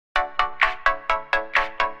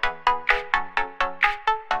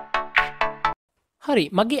හරි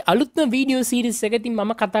මගේ අලුත්ම වීඩියෝ සීරිස් එක ඉතින්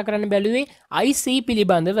මම කතා කරන්න බැලුවේ IC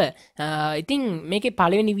පිළිබඳව ඉතින් මේක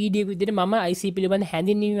පළවෙනි වීඩියෝ විදිහට මම IC පිළිබඳ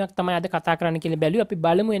හැඳින්වීමක් තමයි අද කතා කරන්න කියලා බැලුවේ. අපි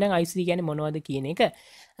බලමු එහෙනම් IC කියන්නේ මොනවද කියන එක.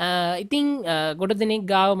 ඉතින් ගොඩ දෙනෙක්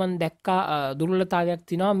ගාව මම දැක්කා දුර්වලතාවයක්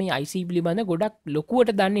තියෙනවා මේ IC පිළිබඳ ගොඩක්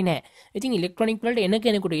ලොකුවට දන්නේ නැහැ. ඉතින් ඉලෙක්ට්‍රොනික වලට එන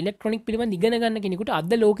කෙනෙකුට ඉලෙක්ට්‍රොනික පිළිබඳ ඉගෙන ගන්න කෙනෙකුට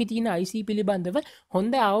අද ලෝකේ තියෙන IC පිළිබඳව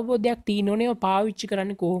හොඳ අවබෝධයක් තියෙන්න ඕනේ. ඒවා පාවිච්චි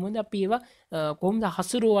කරන්නේ කොහොමද? අපි ඒවා කොහොමද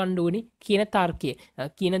හසුරුවන්න ඕනේ කියන තර්කය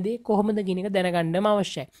කියන දේ කොහොමද කියන එක දැනගන්නම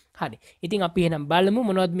අවශ්‍යයි. හරි. ඉතින් අපි එහෙනම් බලමු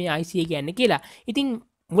මොනවද මේ IC කියන්නේ කියලා. ඉතින්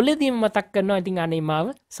මුලදීම මතක් කරනවා ඉතින් අනේ මාව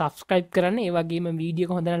subscribe කරන්න, ඒ වගේම වීඩියෝ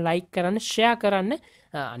එක හොඳට like කරන්න, share කරන්න.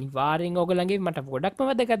 අනිවාර්යෙන් ඔයගොල්ලන්ගේ මට ගොඩක්ම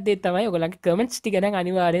වැදගත් දේ තමයි ඔයගොල්ලන්ගේ comments ටික නම්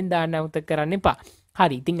අනිවාර්යෙන් දාන්න අමතක කරන්න එපා.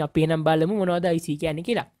 හරි. ඉතින් අපි එහෙනම් බලමු මොනවද IC කියන්නේ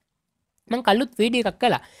කියලා. මම කලුත් වීඩියෝ එකක්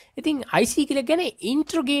කළා. ඉතින් IC කියලා කියන්නේ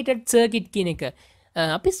Intergrated Circuit කියන එක.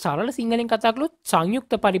 අපි සරල සිංහලෙන් කතා කළොත්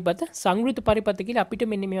සංයුක්ත පරිපත සංගෘත පරිපත කියලා අපිට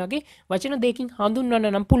මෙන්න මේ වගේ වචන දෙකකින් හඳුන්වන්න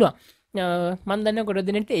නම් පුළුවන්. මම දන්න ගොඩ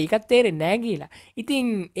දෙනෙක්ට ඒකත් තේරෙන්නේ නැහැ කියලා. ඉතින්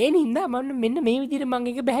ඒ නින්දා මම මෙන්න මේ විදිහට මම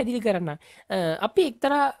ඒක පැහැදිලි කරන්නම්. අපි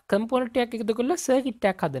එක්තරා කම්පොනන්ට් එකක් එකතු කරලා සර්කිට්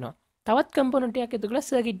එකක් හදනවා. තවත් කම්පොනන්ට් එකක් එකතු කරලා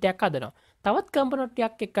සර්කිට් එකක් හදනවා. තවත් කම්පොනන්ට්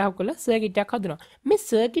එකක් එකතු කරලා සර්කිට් එකක් හදනවා. මේ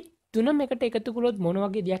සර්කිට් තුනම එකට එකතු කළොත් මොන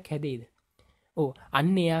වගේ දෙයක් හැදෙයිද? ඕ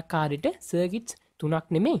අන්න ඒ ආකාරයට සර්කිට්ස් තුනක්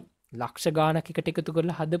නෙමෙයි ලක්ෂ ගානක් එකට එකතු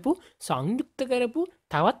කරලා හදපු සංයුක්ත කරපු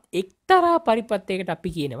තවත් එක්තරා පරිපත්යකට අපි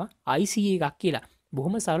කියනවා IC එකක් කියලා.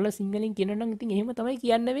 බොහොම සරල සිංහලෙන් කියනවා නම් ඉතින් එහෙම තමයි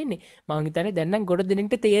කියන්න වෙන්නේ. මම හිතන්නේ දැන් නම් ගොඩ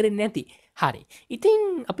දෙනෙක්ට තේරෙන්නේ නැති. හරි.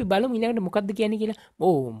 ඉතින් අපි බලමු ඊළඟට මොකක්ද කියන්නේ කියලා.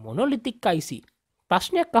 මොනොලිතික් IC.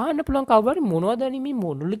 ප්‍රශ්නයක් අහන්න පුළුවන් කවුරු හරි මොනවද මේ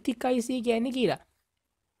මොනොලිතික් IC කියන්නේ කියලා.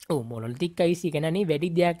 මොනොලිතික් IC කියන්නේ වැඩි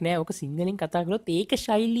දෙයක් නෑ. ඔක සිංහලෙන් කතා කරොත් ඒක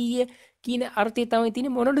ශෛලීය කියන අර්ථය තමයි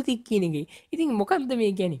තියෙන්නේ මොනොලිතික් කියන එකේ. ඉතින් මොකක්ද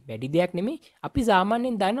මේ කියන්නේ? වැඩි දෙයක් නෙමෙයි. අපි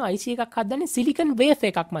සාමාන්‍යයෙන් දන්නවා IC එකක් හදන්නේ සිලිකන් වේෆ්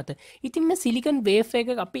එකක් මත. ඉතින් මේ සිලිකන් වේෆ් එක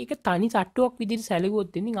අපි ඒක තනි තට්ටුවක් විදිහට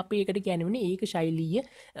සැලකුවොත් ඉතින් අපි ඒකට කියන්නේ ඒක ශෛලීය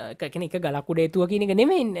කියන්නේ එක ගලක් උඩ ඒතුව කියන එක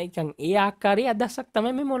නෙමෙයි. නිකන් ඒ ආකාරයේ අදහසක්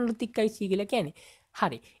තමයි මේ මොනොලිතික් IC කියලා කියන්නේ.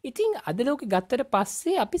 හරි. ඉතින් අද ලෝකෙ ගත්තට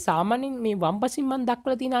පස්සේ අපි සාමාන්‍යයෙන් මේ වම්පසින් මම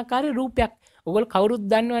දක්වලා තියෙන ආකාරයේ රූපයක් ඔයගොල්ලෝ කවුරුත්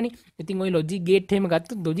දන්නවනේ. ඉතින් ওই ලොජික් ගේට් එහෙම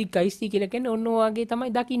ගත්තොත් ලොජික් IC කියලා කියන්නේ ඔන්න ඔය වගේ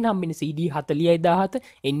තමයි දකින්න හම්බෙන්නේ. CD 40017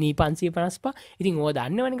 NE 555. ඉතින් ඕවා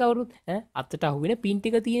දන්නවනේ කවුරුත්. අතට අහුවෙන පින්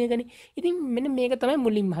ටික තියෙනකනේ. ඉතින් මෙන්න මේක තමයි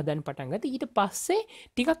මුලින්ම හදන්න පටන් ගත්තේ. ඊට පස්සේ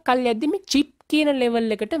ටිකක් කල් යද්දි මේ chip කියන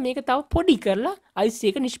level එකට මේක තව පොඩි කරලා IC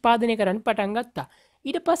එක නිෂ්පාදනය කරන්න පටන් ගත්තා.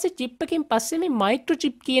 ඊට පස්සේ chip එකෙන් පස්සේ මේ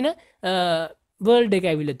microchip කියන වර්ල්ඩ් එක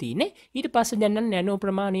ඇවිල්ලා තියෙන්නේ. ඊට පස්සේ දැන් නම් නැනෝ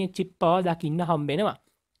ප්‍රමාණයේ chip පව දකින්න හම්බෙනවා.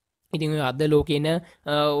 ඉතින් අද ලෝකේන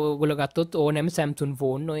ඔයගොල්ලෝ ගත්තොත් ඕනෑම Samsung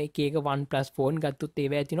ෆෝන් ඔය එක එක OnePlus ෆෝන් ගත්තොත්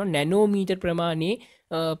ඒවා තියෙනවා නැනෝමීටර් ප්‍රමාණයේ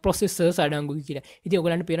ප්‍රොසෙසර්ස් අඩංගුයි කියලා. ඉතින්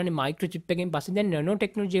ඔයගලන්ට පේනනේ මයික්‍රොචිප් එකෙන් පස්සේ දැන් නැනෝ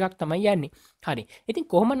ටෙක්නොලොජි එකක් තමයි යන්නේ. හරි. ඉතින්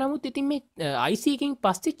කොහොම නමුත් ඉතින් මේ IC එකෙන්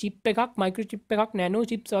පස්සේ චිප් එකක් මයික්‍රොචිප් එකක් නැනෝ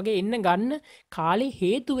චිප්ස් වගේ එන්න ගන්න කාලේ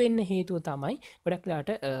හේතු වෙන්න හේතුව තමයි ගොඩක්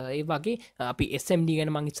වෙලාට ඒ වගේ අපි SMD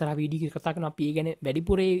ගැන මම ඉස්සරහ වීඩියෝ එකක කතා කරනවා. අපි ඒ ගැන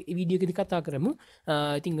වැඩිපුර ඒ වීඩියෝ එකේදී කතා කරමු.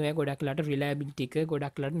 ඉතින් ඔය ගොඩක් වෙලාට රිලයබිලිටි එක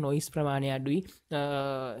ගොඩක් වෙලාට නොයිස් ප්‍රමාණය අඩුයි.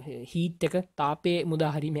 හීට් එක තාපයේ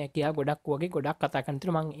මුදාහරීමේ හැකියාව ගොඩක් වගේ ගොඩක් කතා කරන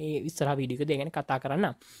තුරු මම ඒ ඉස්සරහ වීඩියෝ එකේ ගැන කතා කරන්න.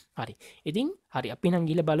 හරි. ඉතින් හරි අපි නම්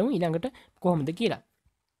ගිහලා බලමු ඊළඟට කොහොමද කියලා.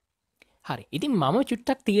 හරි. ඉතින් මම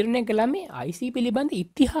චුට්ටක් තීරණය කළා මේ IC පිළිබඳ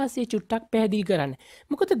ඉතිහාසය චුට්ටක් පැහැදිලි කරන්න.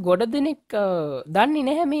 මොකද ගොඩ දෙනෙක් දන්නේ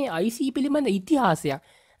නැහැ මේ IC පිළිබඳ ඉතිහාසයක්.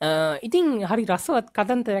 ඉතින් හරි රසවත්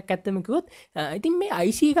කතන්දරයක් ඇත්තම කිව්වොත් ඉතින් මේ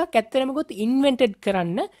IC එකක් ඇත්තටම ගොත් ඉන්වෙන්ටඩ්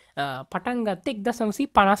කරන්න පටන් ගත්තේ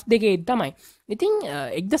 1952 තමයි. ඉතින්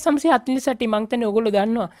 1948 මං හිතන්නේ ඔයගොල්ලෝ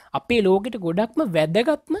දන්නවා අපේ ලෝකෙට ගොඩක්ම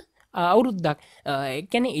වැදගත්ම අවුරුද්දක්. ඒ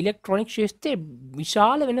කියන්නේ ඉලෙක්ට්‍රොනික ශාස්ත්‍රයේ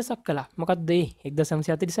විශාල වෙනසක් කළා. මොකක්ද ඒ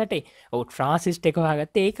 1948? ඔව් ට්‍රාන්සිස්ටර් එක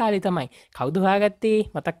හොයාගත්තේ ඒ කාලේ තමයි. කවුද හොයාගත්තේ?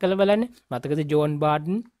 මතක් කරලා බලන්න. මතකද ජෝන්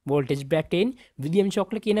බාඩන්, වෝල්ටේජ් බ්‍රැටන්, විලියම්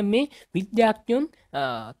ෂොක්ලර් කියන මේ විද්‍යාඥයන්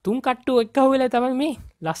තුන් කට්ටුව එක්කහුව වෙලා තමයි මේ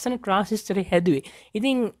ලස්සන ට්‍රාන්සිස්ටරේ හැදුවේ.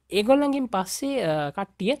 ඉතින් ඒගොල්ලන්ගෙන් පස්සේ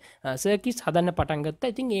කට්ටිය සර්කිට්ස් හදන්න පටන්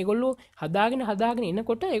ගත්තා. ඉතින් ඒගොල්ලෝ හදාගෙන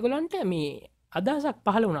එනකොට ඒගොල්ලන්ට මේ අදහසක්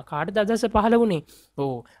පහළ වුණා. කාටද අදහස පහළ වුණේ?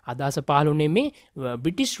 අදහස පහළ වුණේ මේ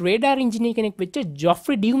බ්‍රිටිෂ් රේඩාර් ඉංජිනේර කෙනෙක් වෙච්ච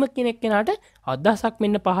ජොෆ්රි ඩියුම කෙනාට අදහසක්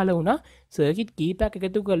මෙන්න පහළ වුණා. සර්කිට් කීපයක්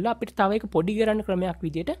එකතු කරලා අපිට තව එක පොඩි කරන්න ක්‍රමයක්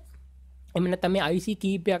විදියට එමෙ නැත්නම් මේ IC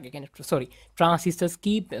කීපයක් ඒ කියන්නේ ට්‍රාන්සිස්ටර්ස්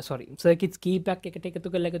සර්කිට්ස් කීපයක් එකට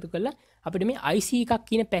එකතු කරලා අපිට මේ IC එකක්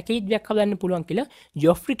කියන පැකේජ් එකක් හදන්න පුළුවන් කියලා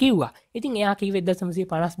ජොෆ්රි කිව්වා. ඉතින් එයා කිව්වේ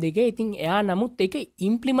 1952. ඉතින් එයා නමුත් ඒක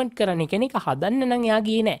ඉම්ප්ලිමන්ට් කරන්න කියන්නේ ඒක හදන්න නම් එයා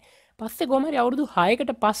ගියේ නෑ. පස්සේ කොහමරි අවුරුදු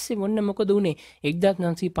 6කට පස්සේ මොන්න මොකද වුනේ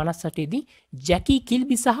 1958 දී ජැකි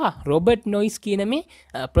කිල්බි සහ රොබර්ට් නොයිස් කියන මේ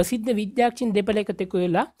ප්‍රසිද්ධ විද්‍යාඥයින් දෙපළ එකතු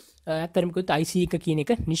වෙලා ඇත්තරමකුත් IC එක කියන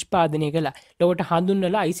එක නිෂ්පාදනය කළා. ලොවට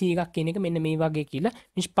හඳුන්වලා IC එකක් කියන එක මෙන්න මේ වගේ කියලා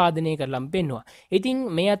නිෂ්පාදනය කරලම් පෙන්නවා. ඉතින්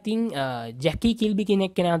මේ අතින් ජැකි කිල්බි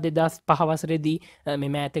කෙනෙක් කෙනා 2005 වසරේදී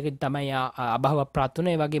මේ මෑතකදී තමයි අභාව ප්‍රාප්ත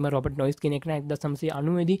වුණා. ඒ වගේම රොබර්ට් නොයිස් කෙනෙක් කෙනා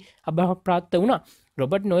 1990 දී අභාව ප්‍රාප්ත වුණා.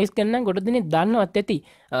 රොබර්ට් නොයිස් ගැන ගොඩ දෙනෙක් දන්නවත් ඇති.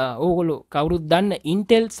 ඕගොල්ලෝ කවුරුත් දන්න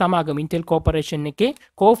ඉන්ටෙල් සමාගම ඉන්ටෙල් කෝපරේෂන් එකේ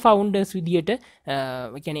කෝ-ෆවුන්ඩර්ස් විදියට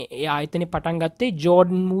කියන්නේ ඒ ආයතනේ පටන් ගත්තේ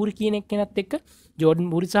ජෝර්ඩන් මූර් කියන එක්කෙනත් එක්ක. ජෝර්ඩන්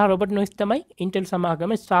මූර් සහ රොබර්ට් නොයිස් තමයි ඉන්ටෙල්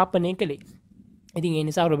සමාගම ස්ථාපනය කළේ. ඉතින් ඒ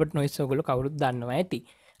නිසා රොබර්ට් නොයිස් ඔයගොල්ලෝ කවුරුත් දන්නවා ඇති.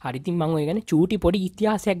 හරි ඉතින් මම ඔය ගැන චූටි පොඩි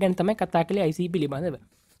ඉතිහාසයක් ගැන තමයි කතා කළේ IC පිළිබඳව.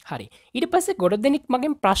 හරි ඊට පස්සේ ගොඩ දෙනෙක්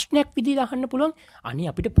මගෙන් ප්‍රශ්නයක් විදිහට අහන්න පුළුවන් අනේ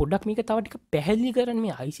අපිට පොඩ්ඩක් මේක තව ටික පැහැදිලි කරන්න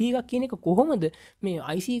මේ IC එකක් කියන එක කොහොමද මේ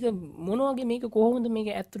IC එක මොන වගේ මේක කොහොමද මේක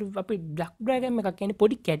ඇත්තට අපි බ්ලැක් ඩ්‍රැගන් එකක් කියන්නේ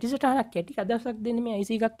පොඩි කැටිසටහනක් කැටි අදහසක් දෙන්නේ මේ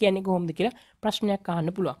IC එකක් කියන්නේ කොහොමද කියලා ප්‍රශ්නයක්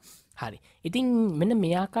අහන්න පුළුවන්. හරි ඉතින් මෙන්න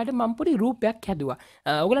මේ ආකාරයට මම පොඩි රූපයක් හැදුවා.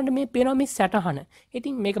 ඔයගලන්ට මේ පේනවා මේ සටහන.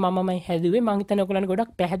 ඉතින් මේක මමමයි හැදුවේ. මම හිතන්නේ ඔයගලන්ට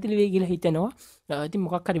ගොඩක් පැහැදිලි වෙයි කියලා හිතනවා. ඉතින්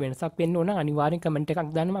මොකක් හරි වෙනසක් වෙන්න ඕන නම් අනිවාර්යෙන් කමෙන්ට් එකක්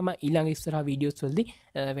දාන්න. මම ඊළඟ ඉස්සරහා වීඩියෝස් වලදී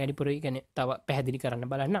වැඩිපුර කියන්නේ තව පැහැදිලි කරන්න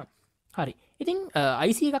බලන්න. හරි ඉතින්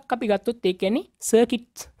IC එකක් අපි ගත්තොත් ඒ කියන්නේ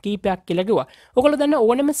සර්කිට් කීපයක් කියලා කිව්වා. ඔයගොල්ලෝ දන්න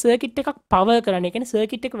ඕනෑම සර්කිට් එකක් පවර් කරන්න. ඒ කියන්නේ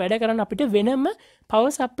සර්කිට් එක වැඩ කරන්න අපිට වෙනම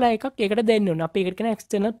පවර් සප්ලයි එකක් ඒකට දෙන්න ඕන. අපි ඒකට කියන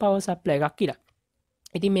එක්ස්ටර්නල් පවර් සප්ලයි එකක් කියලා.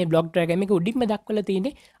 ඉතින් මේ බ්ලොක් ඩයග්‍රෑම් එක උඩින්ම දක්වලා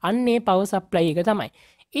තියෙන්නේ අන්නේ පවර් සප්ලයි එක තමයි.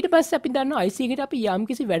 ඊට පස්සේ අපි දන්නවා IC එකට අපි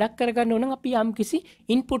යම්කිසි වැඩක් කරගන්න ඕන නම් අපි යම්කිසි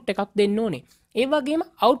ඉන්පුට් එකක් දෙන්න ඕනේ. ඒ වගේම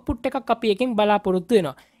අවුට්පුට් එකක් අපි එකෙන් බලාපොරොත්තු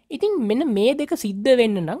වෙනවා. ඉතින් මෙන්න මේ දෙක සිද්ධ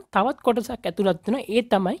වෙන්න නම් තවත් කොටසක් ඇතුළත් වෙනවා. ඒ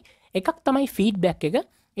තමයි එකක් තමයි ෆීඩ්බැක් එක.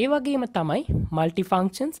 ඒ වගේම තමයි මල්ටි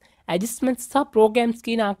ෆන්ක්ෂන්ස් ඇඩ්ජස්ට්මන්ට්ස් සහ ප්‍රෝග්‍රෑම්ස්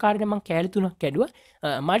කියන ආකාරයට මම කැලේ තුනක් කැඩුවා.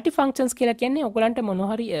 මල්ටි ෆන්ක්ෂන්ස් කියලා කියන්නේ ඔයගලන්ට මොන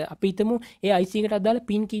හරි අපි හිතමු ඒ IC එකට අදාළ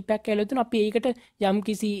පින් කීපයක් කැලේ තුන අපි ඒකට යම්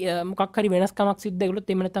කිසි මොකක් හරි වෙනස්කමක් සිද්ධ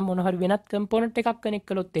කළොත් එහෙම නැත්නම් මොන හරි වෙනත් කම්පොනන්ට් එකක් කනෙක්ට්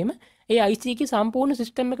කළොත් එහෙම ඒ IC එකේ සම්පූර්ණ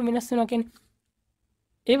සිස්ටම් එක වෙනස් වෙනවා කියන්නේ.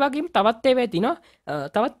 ඒ වගේම තවත් ඒවා තියෙනවා.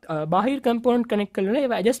 තවත් බාහිර කම්පොනන්ට් කනෙක්ට් කරලා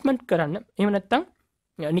ඒවා ඇඩ්ජස්ට්මන්ට් කරන්න. එහෙම නැත්නම්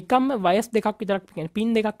නිකම්ම වයස් දෙකක් විතරක් කියන්නේ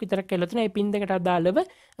පින් දෙකක් විතරක් කියලා තියෙනවා. ඒ පින් දෙකට අදාළව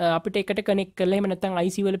අපිට එකට කනෙක්ට් කරලා එහෙම නැත්නම්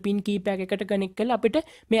IC වල පින් කීපයක් එකට කනෙක්ට් කරලා අපිට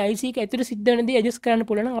මේ IC එක ඇතුළේ සිද්ධ වෙන දේ ඇඩ්ජස්ට් කරන්න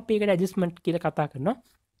පුළුවන් නම් අපි ඒකට ඇඩ්ජස්ට්මන්ට් කියලා කතා කරනවා.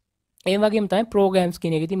 ඒ වගේම තමයි ප්‍රෝග්‍රෑම්ස්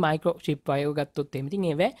කියන එක. ඉතින් මයික්‍රොචිප් වයෝ ගත්තොත් එහෙම ඉතින්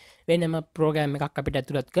ඒව වෙනම ප්‍රෝග්‍රෑම් එකක් අපිට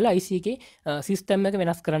ඇතුළත් කරලා IC එකේ සිස්ටම් එක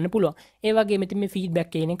වෙනස් කරන්න පුළුවන්. ඒ වගේම ඉතින් මේ ෆීඩ්බැක්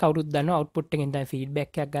කියන්නේ කවුරුත් දන්නවා අවුට්පුට් එකෙන් තමයි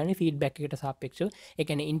ෆීඩ්බැක් එකක් ගන්න. ෆීඩ්බැක් එකට සාපේක්ෂව ඒ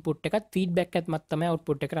කියන්නේ ඉන්පුට් එකත් ෆීඩ්බැක් එකත් මත තමයි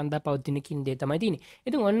අවුට්පුට් එක රඳා පවතින කින් දේ තමයි තියෙන්නේ.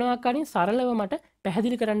 ඉතින් ඔන්න ඔය ආකාරයෙන් සරලව මට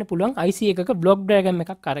පැහැදිලි කරන්න පුළුවන් IC එකක බ්ලොක් ඩයග්‍රෑම්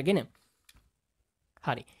එකක් අරගෙන.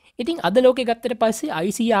 හරි. ඉතින් අද ලෝකෙ ගත්තට පස්සේ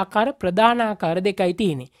IC ආකාර ප්‍රධාන ආකාර දෙකයි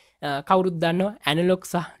තියෙන්නේ. කවුරුත් දන්නවා ඇනලොග්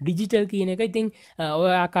සහ ඩිජිටල් කියන එක. ඉතින්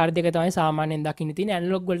ඔය ආකාර දෙක තමයි සාමාන්‍යයෙන් දකින්න තියෙන්නේ.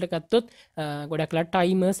 ඇනලොග් වලට ගත්තොත් ගොඩක්ලා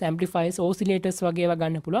ටයිමර්ස්, ඇම්ප්ලිෆයර්ස්, ඕසිලේටර්ස් වගේ ඒවා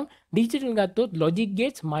ගන්න පුළුවන්. ඩිජිටල් ගත්තොත් logic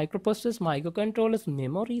gates, මයික්‍රොප්‍රොසෙසර්ස්, micro controllers,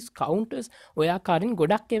 මෙමොරිස්, counters ඔය ආකාරයෙන්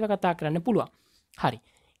ගොඩක් ඒවා කතා කරන්න පුළුවන්. හරි.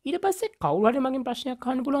 ඊට පස්සේ කවුරු හරි මගෙන් ප්‍රශ්නයක්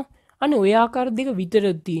අහන්න පුළුවන්. අනේ ඔය ආකාර දෙක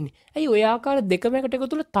විතරද තියෙන්නේ. ඇයි ඔය ආකාර දෙකම එකට එකතු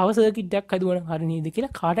කරලා තව සර්කිට් එකක් හදුවනම් හරි නේද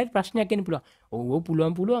කියලා කාට හරි ප්‍රශ්නයක් එන්න පුළුවන්. ඔව්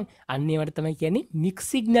පුළුවන්. අන්න ඒවට තමයි කියන්නේ මික්ස්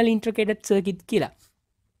සිග්නල් ඉන්ටර්ග්‍රේටඩ් සර්කිට් කියලා.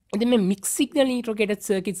 ඉතින් මේ මික්ස් සිග්නල් ඉන්ටර්ග්‍රේටඩ්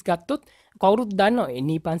සර්කිට්ස් ගත්තොත් කවුරුත් දන්නවා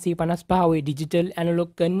NE555 ඔය digital analogue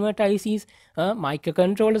converter ICs micro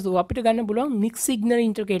controllers අපිට ගන්න පුළුවන් මික්ස් සිග්නල්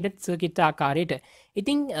ඉන්ටර්ග්‍රේටඩ් සර්කිට් ආකාරයට.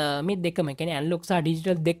 ඉතින් මේ දෙකම කියන්නේ ඇනලොග් සහ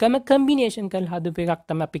ඩිජිටල් දෙකම කම්බිනේෂන් කරලා හදපු එකක්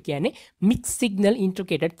තමයි අපි කියන්නේ මික්ස් සිග්නල්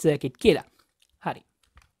ඉන්ටර්ග්‍රේටඩ් සර්කිට් කියලා. හරි.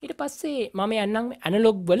 ඊට පස්සේ මම යන්නම්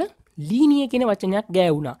ඇනලොග් වල ලීනියර් කියන වචනයක්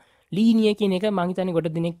ගෑවුණා. ලීනියර් කියන එක මම හිතන්නේ කොට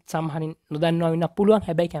දිනෙක සමහරින් නොදන්නවා වෙන්න පුළුවන්.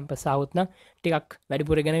 හැබැයි කැම්පස් ආවොත් නම් ටිකක්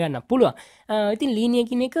වැඩිපුර ඉගෙන ගන්න පුළුවන්. ඉතින් ලීනියර්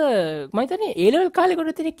කියන එක මම හිතන්නේ A level කාලේ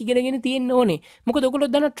කොට දිනෙක ඉගෙනගෙන තියෙන්න ඕනේ. මොකද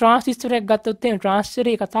ඔයගොල්ලෝ දන්න ට්‍රාන්සිස්ටර් එකක් ගත්තොත් එහෙනම්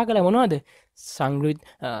ට්‍රාන්සිස්ටරේ කතා කරලා මොනවද?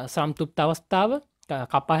 සංතෘප්ත අවස්ථාව,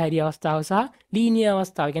 කපාහැරි අවස්ථාව සහ ලීනියර්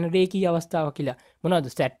අවස්ථාව. කියන්නේ රේඛීය අවස්ථාව කියලා. මොනවද?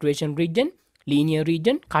 Saturation region, linear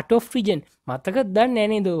region, cut off region මතක දන්නේ නැහැ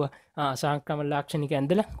නේද ඔය සංක්‍රමණ ලාක්ෂණික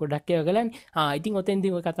ඇඳලා ගොඩක් ඒවා ගලන්නේ ඉතින්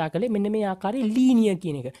ඔතෙන්දී ඔය කතා කළේ මෙන්න මේ ආකාරයේ linear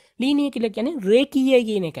කියන එක linear කියලා කියන්නේ රේඛීය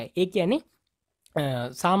කියන එකයි ඒ කියන්නේ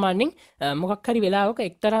සාමාන්‍යයෙන් මොකක් හරි වෙලාවක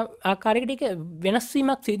එක්තරා ආකාරයකට ඒක වෙනස්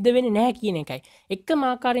වීමක් සිද්ධ වෙන්නේ නැහැ කියන එකයි එකම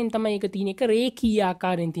ආකාරයෙන් තමයි ඒක තියෙන එක රේඛීය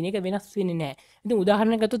ආකාරයෙන් තියෙන එක වෙනස් වෙන්නේ නැහැ ඉතින්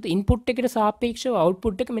උදාහරණයක් ගත්තොත් ඉන්පුට් එකට සාපේක්ෂව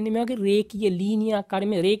අවුට්පුට් එක මෙන්න මේ වගේ රේඛීය linear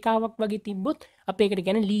ආකාරයෙන් රේඛාවක් වගේ තිබ්බොත් අපි ඒකට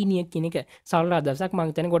කියන්නේ linear කියන එක සරල අදහසක්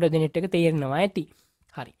මම හිතන්නේ ගොඩ දෙනෙට එක තේරෙනවා ඇති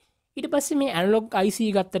හරි ඊට පස්සේ මේ ඇනලොග් IC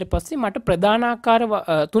ගත්තට පස්සේ මට ප්‍රධාන ආකාර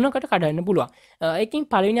තුනකට කඩන්න පුළුවන්. ඒකෙන්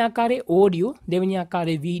පළවෙනි ආකාරයේ ඕඩියෝ, දෙවෙනි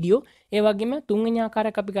ආකාරයේ වීඩියෝ, ඒ වගේම තුන්වෙනි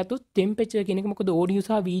ආකාරයක් අපි ගත්තොත් ටෙම්පරේචර් කියන එක. මොකද ඕඩියෝ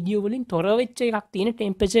සහ වීඩියෝ වලින් තොර වෙච්ච එකක් තියෙන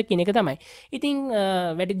ටෙම්පරේචර් කියන එක තමයි. ඉතින්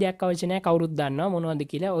වැඩි දෙයක් අවශ්‍ය නැහැ, කවුරුත් දන්නවා මොනවද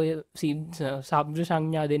කියලා. ඔය ශබ්ද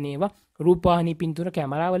සංඥා දෙන ඒවා, රූපවාහිනී පින්තූර,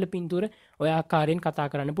 කැමරාවල පින්තූර ඔය ආකාරයෙන් කතා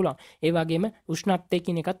කරන්න පුළුවන්. ඒ වගේම උෂ්ණත්වය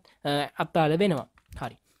කියන එකත් අත්පාල වෙනවා.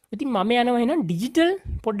 හරි. ඉතින් මම යනවා එහෙනම් ඩිජිටල්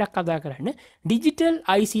පොඩ්ඩක් කතා කරන්න. ඩිජිටල්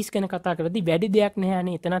ICs ගැන කතා කරද්දී වැඩි දෙයක්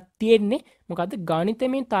නැහැනේ. එතනක් තියෙන්නේ මොකද්ද?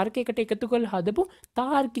 ගණිතමය තර්කයකට එකතු කරලා හදපු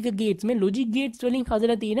තාර්කික ගේට්ස්, මේ ලොජික් ගේට්ස් වලින්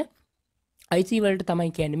හදලා තියෙන IC වලට තමයි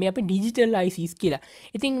කියන්නේ මේ අපි ඩිජිටල් ICs කියලා.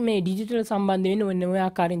 ඉතින් මේ ඩිජිටල් සම්බන්ධ වෙන්නේ ඔන්න ඔය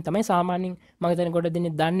ආකාරයෙන් තමයි. සාමාන්‍යයෙන් මම හිතන්නේ කොට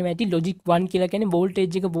දෙන්නේ දන්නව ඇති. ලොජික් 1 කියලා කියන්නේ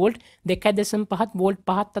වෝල්ටේජ් එක වෝල්ට් 2.5 වෝල්ට්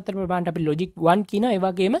 5ත් අතර ප්‍රමාණයට අපි ලොජික් 1 කියනවා. ඒ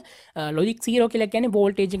වගේම ලොජික් 0 කියලා කියන්නේ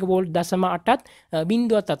වෝල්ටේජ් එක වෝල්ට් 0.8ත්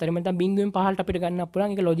බිංදුවත් අතර. නැත්නම් බිංදුවෙන් 5ට අපිට ගන්න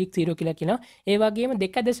පුළුවන්. ඒක ලොජික් 0 කියලා කියනවා. ඒ වගේම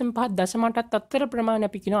 2.5 0.8ත් අතර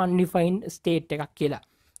ප්‍රමාණය අපි කියනවා undefined state එකක් කියලා.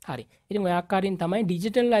 හරි. ඉතින් ඔය ආකාරයෙන් තමයි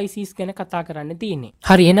ඩිජිටල් ICs ගැන කතා කරන්න තියෙන්නේ.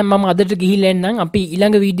 හරි. එහෙනම් මම අදට ගිහිල්ලා එන්නම්. අපි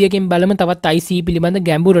ඊළඟ වීඩියෝ එකෙන් බලමු තවත් IC පිළිබඳ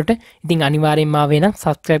ගැඹුරට. ඉතින් අනිවාර්යෙන්ම ආවේ නම්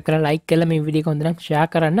subscribe කරලා like කරලා මේ වීඩියෝ එක හොඳ නම් share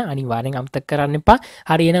කරන්න අනිවාර්යෙන් අමතක කරන්න එපා.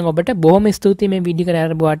 හරි. එහෙනම් ඔබට බොහොම ස්තුතියි මේ වීඩියෝ එක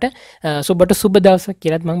ආරම්භුවාට. ඔබට සුබ දවසක්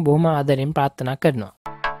කියලාත් මම බොහොම ආදරෙන් ප්‍රාර්ථනා කරනවා.